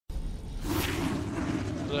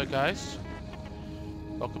Hello guys,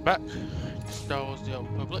 welcome back to Star Wars The Old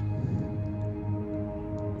Republic.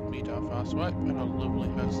 Me, Darth Vader, and our lovely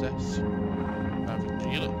hostess,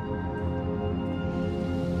 Aven.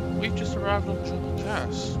 We've just arrived on Dromund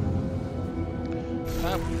Kaas.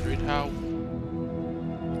 I'm wondering how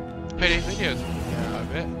many videos we can get out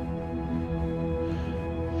of it.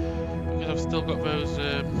 Because I've still got those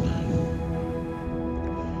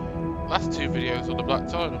last two videos on the Black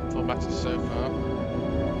Time formatted so far.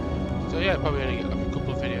 So yeah, probably only get like a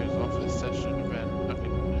couple of videos off this session, and then I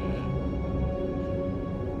can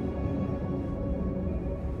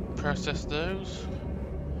process those.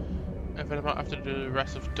 And then I might have to do the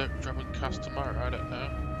rest of Dromund Kaas tomorrow, I don't know.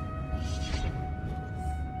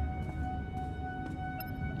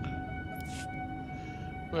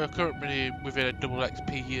 We're currently within a double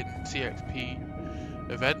XP and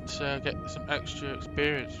CXP event, so get some extra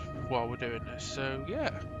experience while we're doing this. So yeah,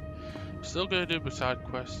 I'm still going to do my side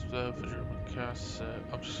quests for Dromund Kaas.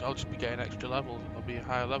 I'll just be getting extra levels, and I'll be a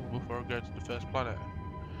higher level before I go to the first planet.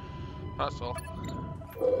 That's all.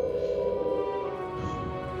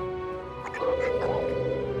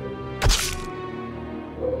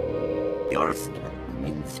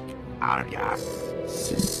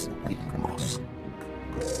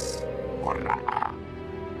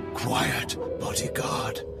 Quiet,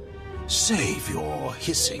 bodyguard. Save your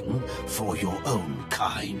hissing for your own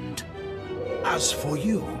kind. As for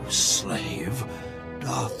you, slave,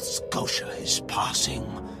 Darth Skotia is passing.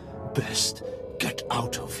 Best get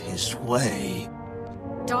out of his way.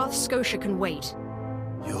 Darth Skotia can wait.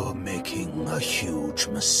 You're making a huge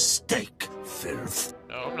mistake, filth.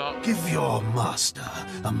 No, I'm not. Give your master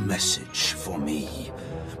a message for me.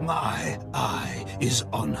 My eye is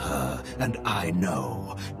on her, and I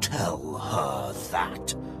know. Tell her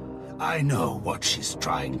that. I know what she's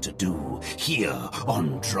trying to do here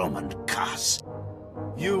on Dromund Kaas.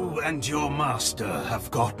 You and your master have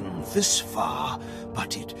gotten this far,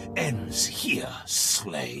 but it ends here,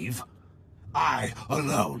 slave. I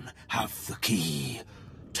alone have the key.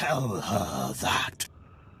 Tell her that.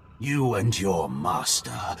 You and your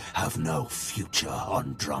master have no future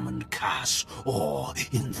on Dromund Kaas or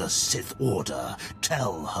in the Sith Order.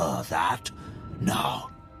 Tell her that. Now,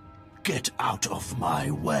 get out of my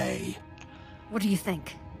way. What do you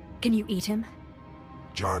think? Can you eat him?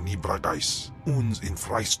 Jarni Bragais, uns in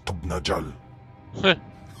Freistubnajal.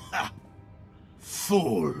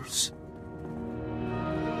 Fools.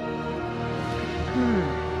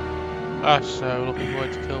 So looking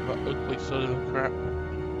forward to kill that ugly son of a crap.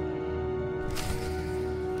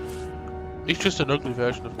 He's just an ugly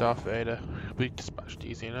version of Darth Vader. He'll be dispatched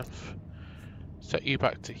easy enough. Set you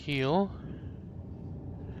back to heal.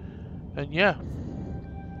 And yeah.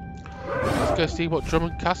 Let's go see what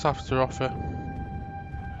Dromund Kaas has to offer.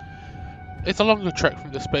 It's a longer trek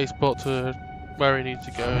from the spaceport to where we need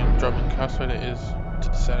to go in Dromund Kaas than it is to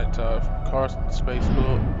the Senate of Coruscant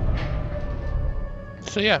spaceport.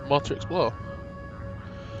 So yeah, more to explore.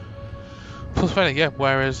 Plus then again,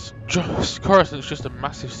 whereas Coruscant's just a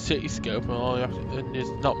massive cityscope and all you have to, and there's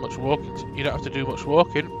not much walking, you don't have to do much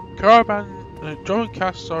walking. Dromund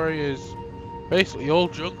Kaas, is basically all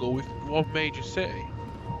jungle with one major city.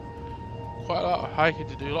 Quite a lot of hiking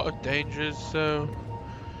to do, a lot of dangers, so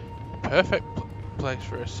perfect place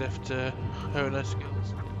for a Sith to hone their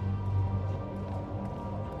skills.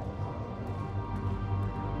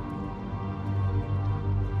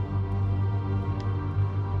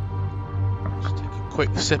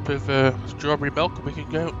 Quick sip of strawberry milk and we can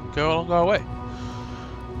go along our way.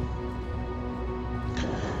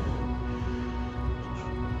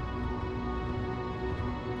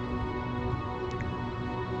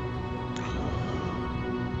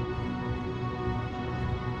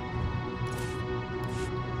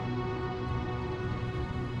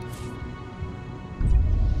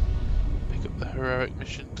 Pick up the heroic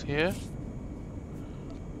missions here.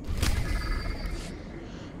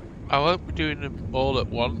 I won't be doing them all at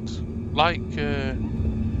once. Like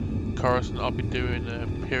Coruscant, I'll be doing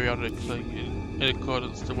them periodically in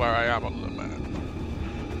accordance to where I am on the map.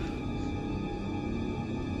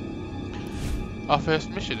 Our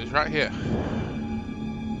first mission is right here.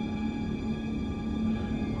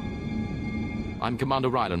 I'm Commander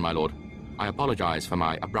Ryland, my lord. I apologize for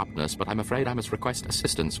my abruptness, but I'm afraid I must request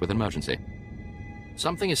assistance with an emergency.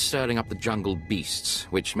 Something is stirring up the jungle beasts,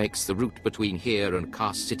 which makes the route between here and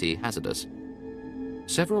Kaas City hazardous.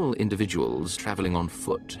 Several individuals traveling on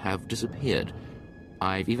foot have disappeared.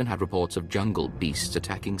 I've even had reports of jungle beasts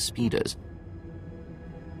attacking speeders.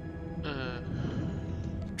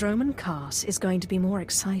 Dromund Kaas is going to be more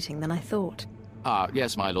exciting than I thought. Ah,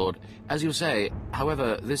 yes, my lord. As you say,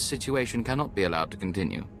 however, this situation cannot be allowed to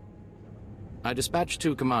continue. I dispatched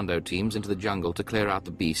 2 commando teams into the jungle to clear out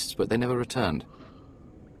the beasts, but they never returned.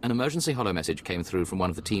 An emergency holo message came through from one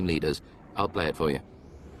of the team leaders. I'll play it for you.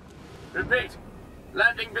 Repeat.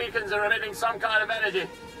 Landing beacons are emitting some kind of energy.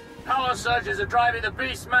 Power surges are driving the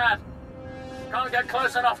beasts mad. Can't get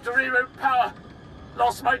close enough to reroute power.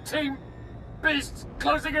 Lost my team. Beasts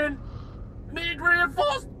closing in. Need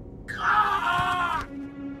reinforced. Ah!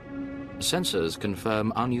 Sensors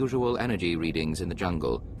confirm unusual energy readings in the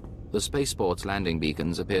jungle. The spaceport's landing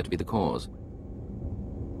beacons appear to be the cause.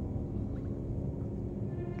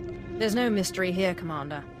 There's no mystery here,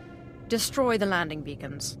 Commander. Destroy the landing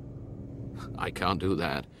beacons. I can't do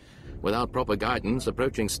that. Without proper guidance,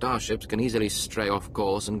 approaching starships can easily stray off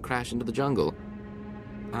course and crash into the jungle.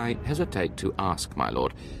 I hesitate to ask, my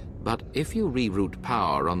lord, but if you reroute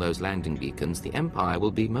power on those landing beacons, the Empire will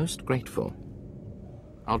be most grateful.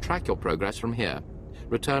 I'll track your progress from here.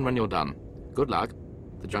 Return when you're done. Good luck.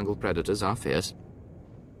 The jungle predators are fierce.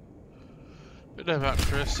 Bit of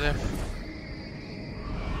extra, Sith.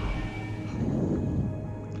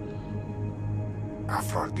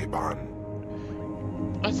 Afragiban.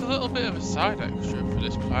 It's a little bit of a side extra for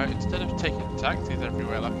this part. Instead of taking taxis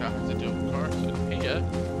everywhere like I had to do on Coruscant here,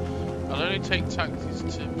 I'll only take taxis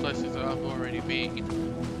to places that I've already been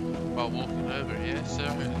while walking over here, so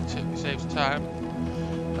it saves time.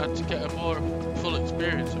 And to get a more full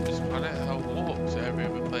experience of this planet, I'll walk to every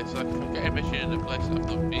other place. Like if I get a mission in a place that I've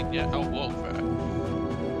not been yet, I'll walk there.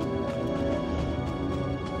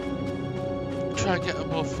 Try and get a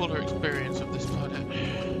more fuller experience of this planet.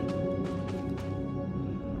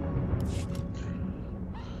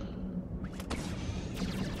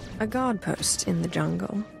 A guard post in the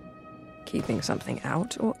jungle. Keeping something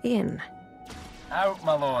out or in? Out,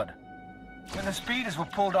 my lord. When the speeders were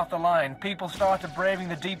pulled off the line, people started braving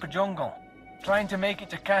the deeper jungle, trying to make it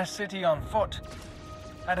to Kaas City on foot.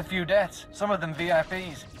 Had a few deaths, some of them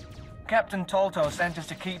VIPs. Captain Tolto sent us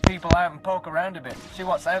to keep people out and poke around a bit, see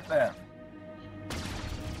what's out there.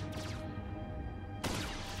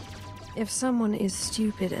 If someone is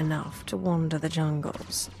stupid enough to wander the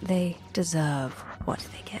jungles, they deserve what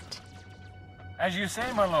they get. As you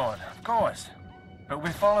say, my lord, of course. But we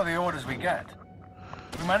follow the orders we get.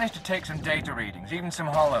 We managed to take some data readings, even some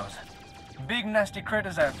hollows. Big nasty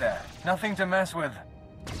critters out there, nothing to mess with.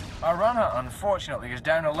 Our runner, unfortunately, is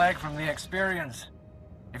down a leg from the experience.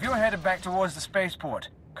 If you're headed back towards the spaceport,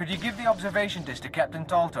 could you give the observation disc to Captain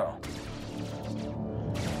Tolto?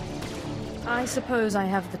 I suppose I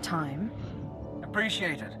have the time.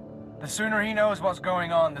 Appreciate it. The sooner he knows what's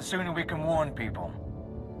going on, the sooner we can warn people.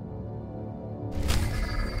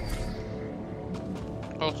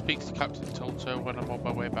 I'll speak to Captain Tolto when I'm on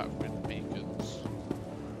my way back with the beacons.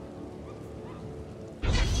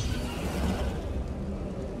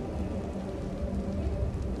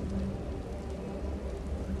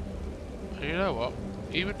 And you know what?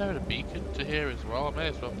 Even though the beacon to here as well, I may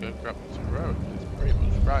as well go grab this heroic. It's pretty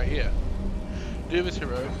much right here. Do this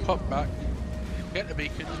heroic, pop back, get the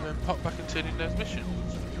beacons, and then pop back and turn in those missions.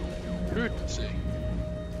 Prudency.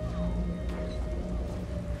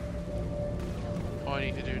 All I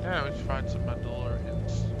need to do now is find some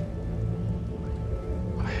Mandalorians.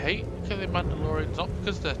 I hate killing Mandalorians, not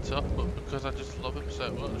because they're tough, but because I just love them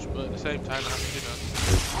so much, but at the same time,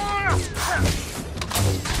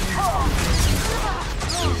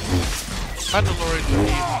 Mandalorians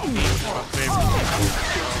are easily my favourite.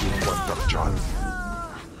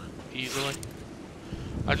 Easily.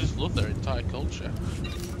 I just love their entire culture.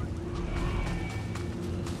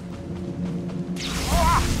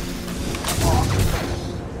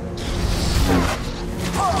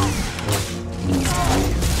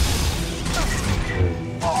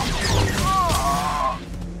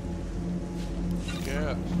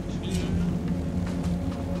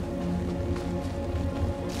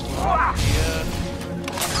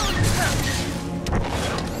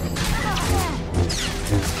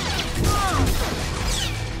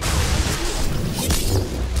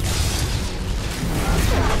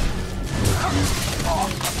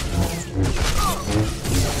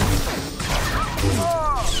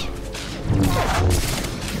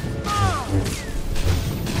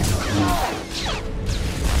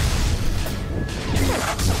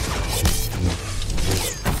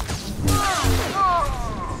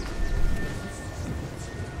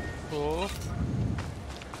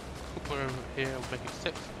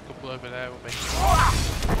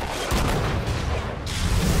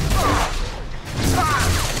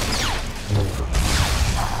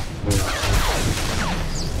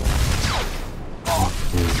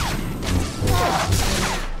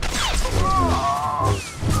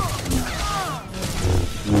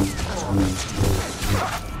 Come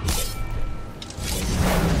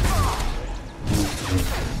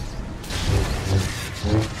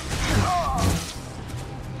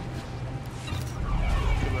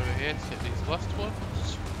over here to hit these last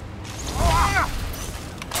ones.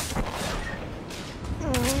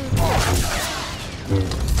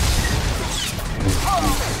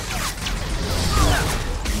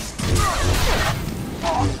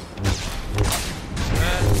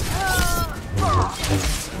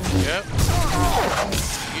 Yep.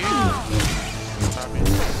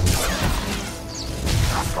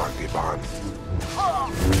 Afargiban.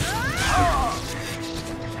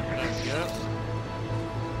 Yep.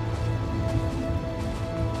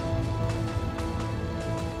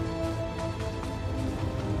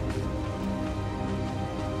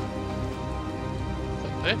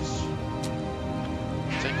 Like this.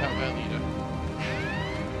 Take out their leader.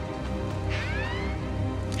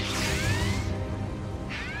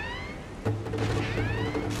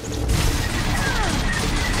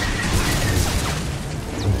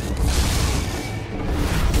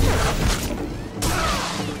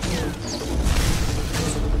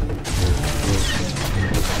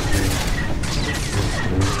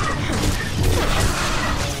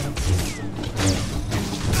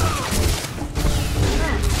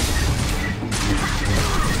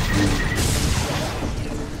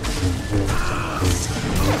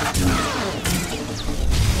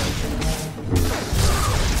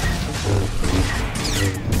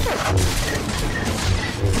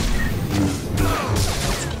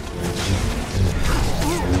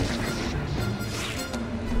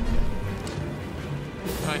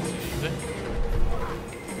 Nice and easy.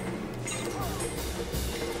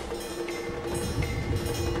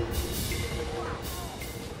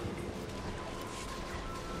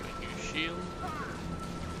 A new shield,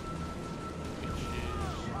 which is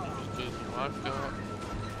as good as the one I've got.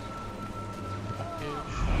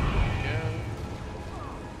 Package, there we go.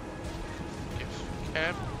 Gifts from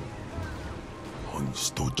Cam.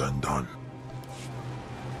 Honsto Jandan.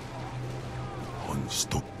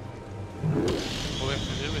 Honsto. All we have to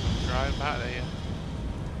do is drive out of here.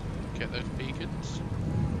 Get those beacons.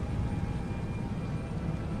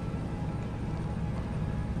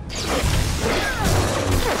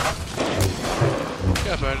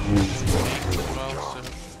 Yeah, but beacons as well, so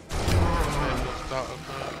we'll start on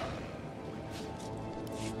that.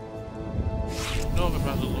 Northern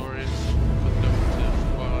Mandalorians, but no to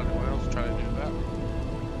while anyone else trying to do that.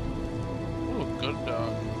 Oh, good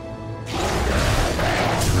dog.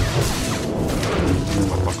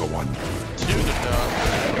 Mapagawan. To the dog.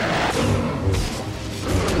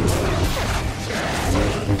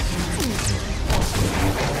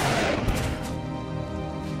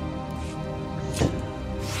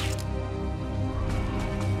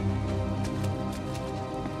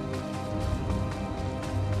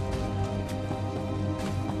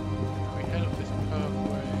 We head up this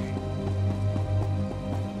parkway.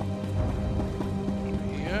 Over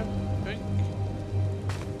here, I think.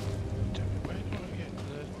 Damn it, where do I get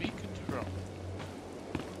the beacons from?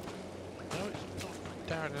 No, it's not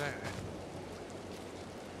down there.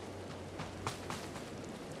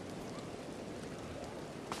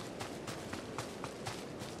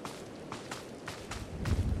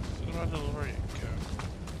 So the Mandalorian go.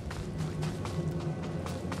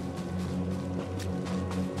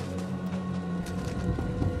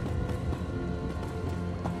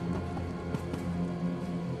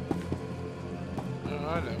 Oh,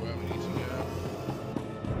 I know where we need to go.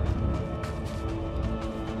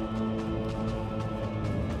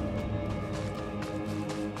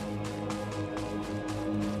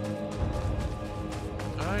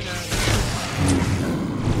 I know.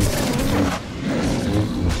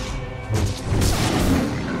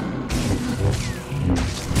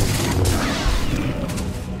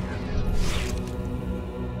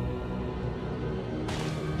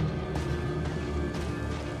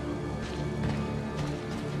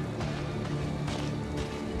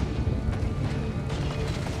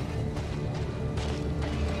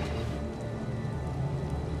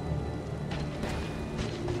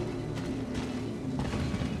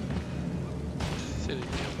 City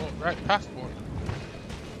airport, right past one.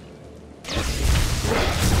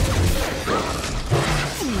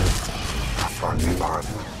 Afargiban.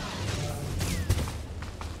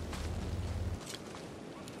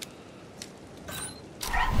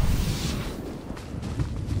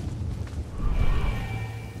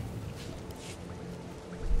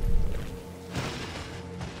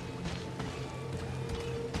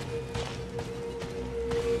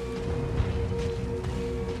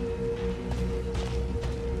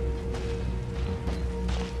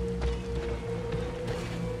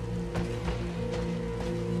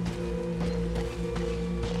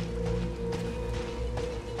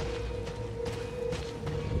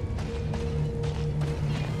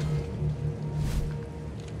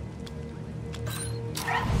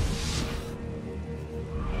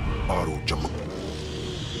 Baru Jam.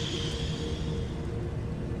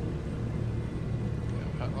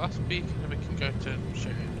 At last beacon and we can go to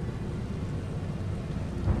Shane.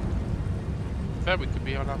 Then we could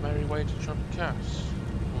be on our merry way to Dromund Kaas.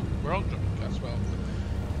 Well, we're on Dromund Kaas, well,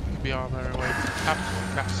 we could be on our merry way to the capital,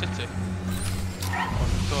 Kaas City.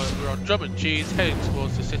 So we're on Dromund Cheese, heading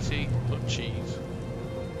towards the city of cheese.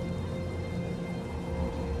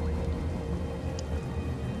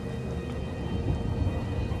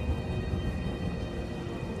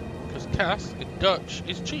 Because Kaas in Dutch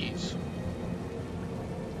is cheese.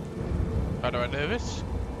 How do I know this?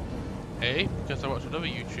 A, because I watched another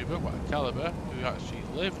YouTuber, White Caliber, who actually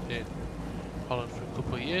lived in Holland for a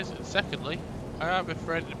couple of years, and secondly, I have a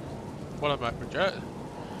friend in one of my project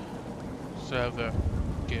server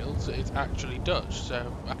guilds that is actually Dutch,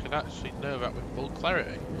 so I can actually know that with full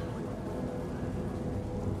clarity.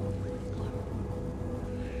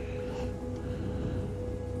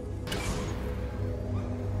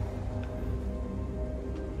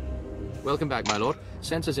 Welcome back, my lord.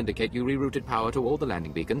 Sensors indicate you rerouted power to all the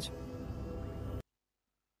landing beacons.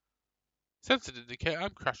 Sensors indicate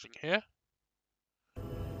I'm crashing here.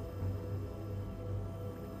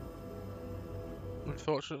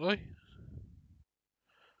 Unfortunately.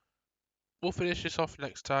 We'll finish this off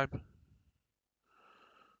next time.